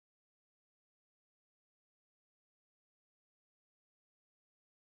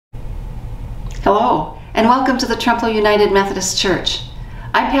Hello, and welcome to the Trempealeau United Methodist Church.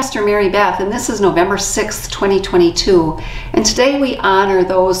 I'm Pastor Mary Beth, and this is November 6th, 2022, and today we honor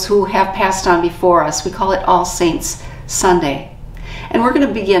those who have passed on before us. We call it All Saints Sunday. And we're going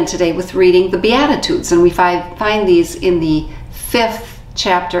to begin today with reading the Beatitudes, and we find these in the 5th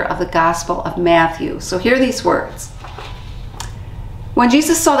chapter of the Gospel of Matthew. So hear these words. When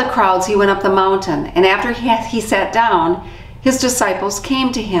Jesus saw the crowds, he went up the mountain, and after he sat down, his disciples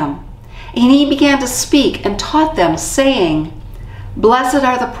came to him. And he began to speak and taught them, saying, Blessed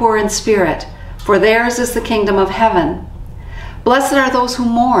are the poor in spirit, for theirs is the kingdom of heaven. Blessed are those who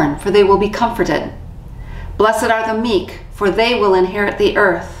mourn, for they will be comforted. Blessed are the meek, for they will inherit the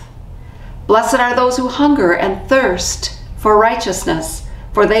earth. Blessed are those who hunger and thirst for righteousness,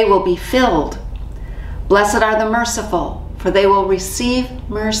 for they will be filled. Blessed are the merciful, for they will receive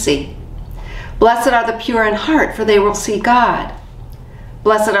mercy. Blessed are the pure in heart, for they will see God.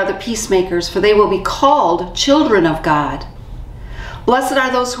 Blessed are the peacemakers, for they will be called children of God. Blessed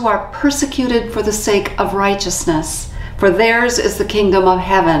are those who are persecuted for the sake of righteousness, for theirs is the kingdom of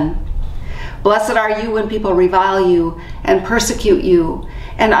heaven. Blessed are you when people revile you and persecute you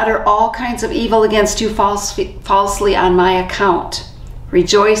and utter all kinds of evil against you falsely on my account.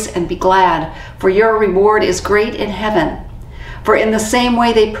 Rejoice and be glad, for your reward is great in heaven. For in the same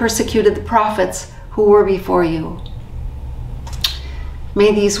way they persecuted the prophets who were before you.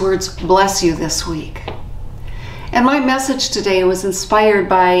 May these words bless you this week. And my message today was inspired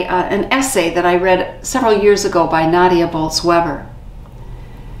by an essay that I read several years ago by Nadia Bolz-Weber.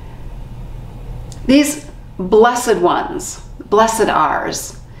 These blessed ones, blessed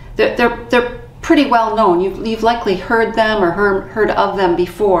ours, they're pretty well known. You've likely heard them or heard of them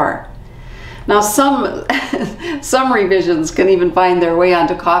before. Now some revisions can even find their way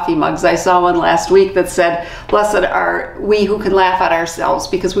onto coffee mugs. I saw one last week that said, Blessed are we who can laugh at ourselves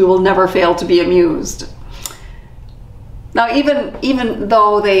because we will never fail to be amused. Now even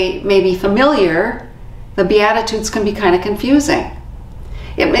though they may be familiar, the Beatitudes can be kind of confusing.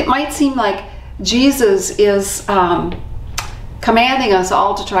 It might seem like Jesus is commanding us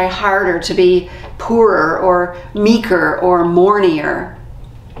all to try harder to be poorer or meeker or mournier.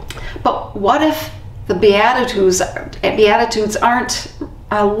 But what if the Beatitudes aren't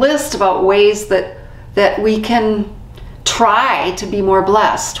a list about ways that we can try to be more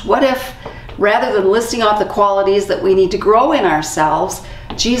blessed? What if, rather than listing off the qualities that we need to grow in ourselves,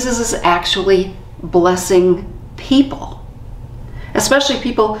 Jesus is actually blessing people, especially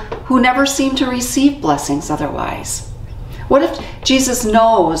people who never seem to receive blessings otherwise? What if Jesus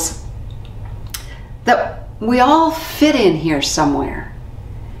knows that we all fit in here somewhere?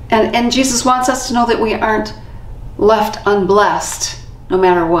 And Jesus wants us to know that we aren't left unblessed no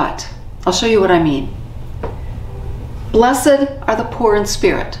matter what. I'll show you what I mean. Blessed are the poor in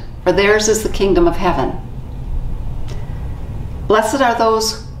spirit, for theirs is the kingdom of heaven. Blessed are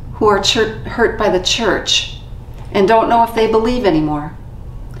those who are hurt by the church and don't know if they believe anymore.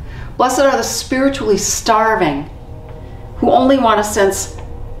 Blessed are the spiritually starving who only want to sense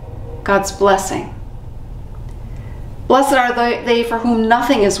God's blessing. Blessed are they for whom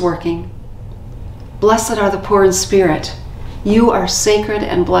nothing is working. Blessed are the poor in spirit. You are sacred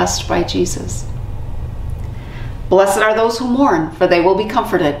and blessed by Jesus. Blessed are those who mourn, for they will be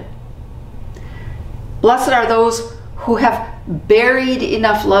comforted. Blessed are those who have buried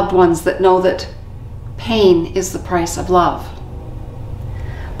enough loved ones that know that pain is the price of love.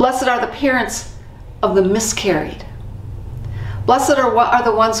 Blessed are the parents of the miscarried. Blessed are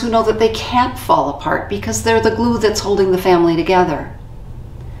the ones who know that they can't fall apart because they're the glue that's holding the family together.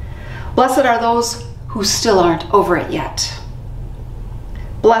 Blessed are those who still aren't over it yet.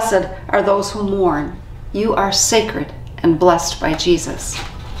 Blessed are those who mourn. You are sacred and blessed by Jesus.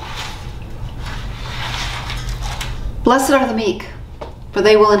 Blessed are the meek, for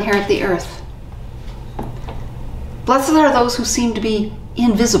they will inherit the earth. Blessed are those who seem to be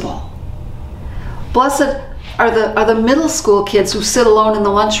invisible. Blessed are the middle school kids who sit alone in the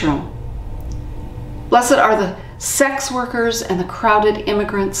lunchroom. Blessed are the sex workers and the crowded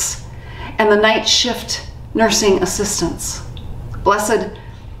immigrants and the night shift nursing assistants. Blessed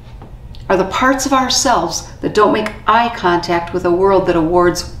are the parts of ourselves that don't make eye contact with a world that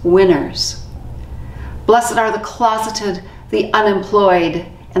awards winners. Blessed are the closeted, the unemployed,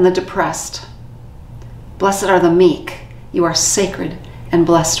 and the depressed. Blessed are the meek. You are sacred and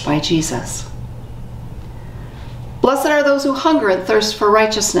blessed by Jesus. Blessed are those who hunger and thirst for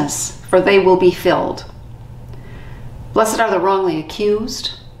righteousness, for they will be filled. Blessed are the wrongly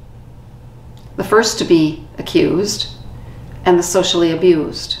accused, the first to be accused, and the socially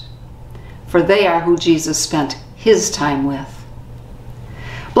abused, for they are who Jesus spent his time with.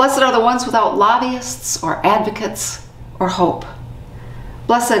 Blessed are the ones without lobbyists or advocates or hope.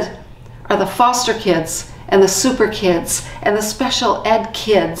 Blessed are the foster kids and the super kids and the special ed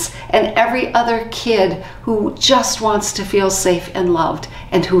kids and every other kid who just wants to feel safe and loved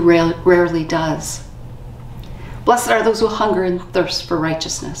and who rarely does. Blessed are those who hunger and thirst for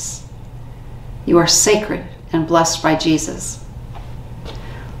righteousness. You are sacred and blessed by Jesus.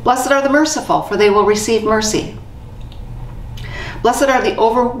 Blessed are the merciful, for they will receive mercy. Blessed are the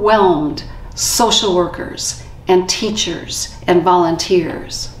overwhelmed social workers and teachers and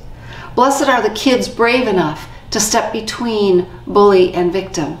volunteers. Blessed are the kids brave enough to step between bully and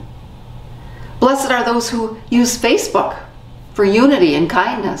victim. Blessed are those who use Facebook for unity and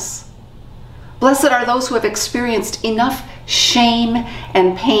kindness. Blessed are those who have experienced enough shame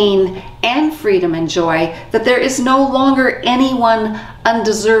and pain and freedom and joy that there is no longer anyone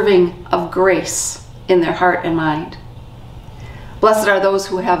undeserving of grace in their heart and mind. Blessed are those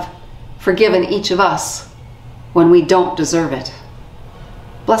who have forgiven each of us when we don't deserve it.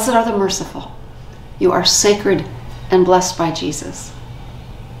 Blessed are the merciful. You are sacred and blessed by Jesus.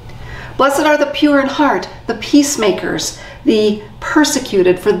 Blessed are the pure in heart, the peacemakers, the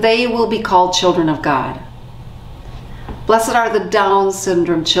persecuted, for they will be called children of God. Blessed are the Down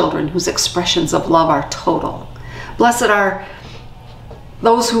syndrome children whose expressions of love are total. Blessed are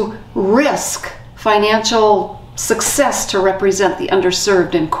those who risk financial success to represent the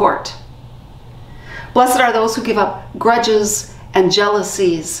underserved in court. Blessed are those who give up grudges and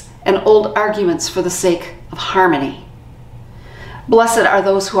jealousies and old arguments for the sake of harmony. Blessed are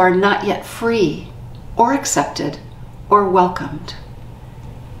those who are not yet free or accepted or welcomed.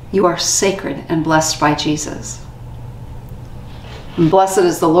 You are sacred and blessed by Jesus. And blessed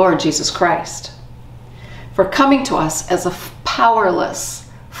is the Lord Jesus Christ for coming to us as a powerless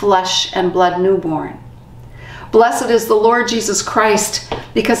flesh and blood newborn. Blessed is the Lord Jesus Christ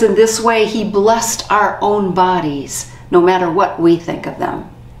because in this way he blessed our own bodies, no matter what we think of them.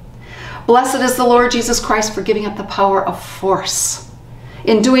 Blessed is the Lord Jesus Christ for giving up the power of force.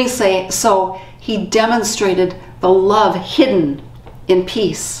 In doing so, he demonstrated the love hidden in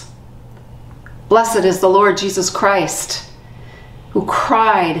peace. Blessed is the Lord Jesus Christ who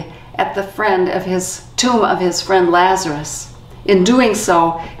cried at the tomb of his friend Lazarus. In doing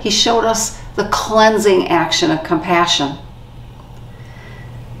so, he showed us the cleansing action of compassion.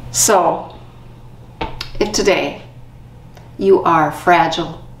 So, if today you are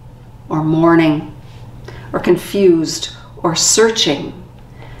fragile or mourning or confused or searching,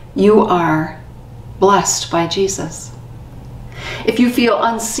 you are blessed by Jesus. If you feel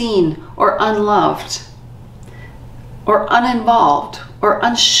unseen or unloved or uninvolved or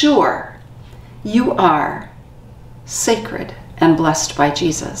unsure, you are sacred and blessed by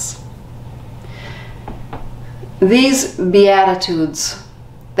Jesus. These Beatitudes,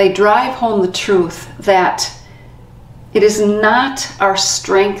 they drive home the truth that it is not our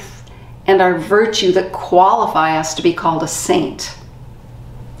strength and our virtue that qualify us to be called a saint,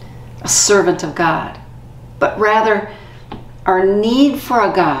 a servant of God, but rather our need for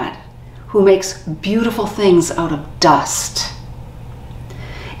a God who makes beautiful things out of dust.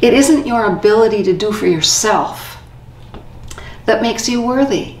 It isn't your ability to do for yourself that makes you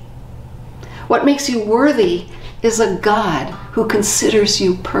worthy. What makes you worthy is a God who considers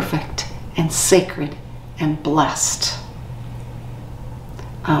you perfect and sacred and blessed.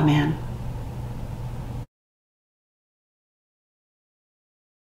 Amen.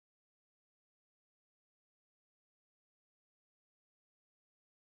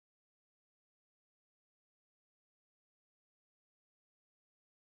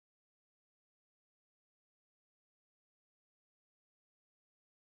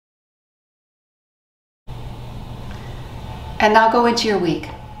 And now go into your week,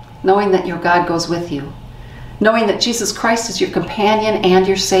 knowing that your God goes with you, knowing that Jesus Christ is your companion and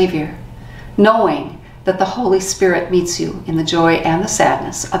your Savior, knowing that the Holy Spirit meets you in the joy and the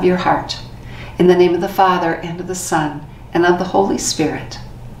sadness of your heart. In the name of the Father, and of the Son, and of the Holy Spirit.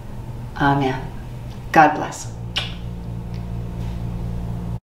 Amen. God bless.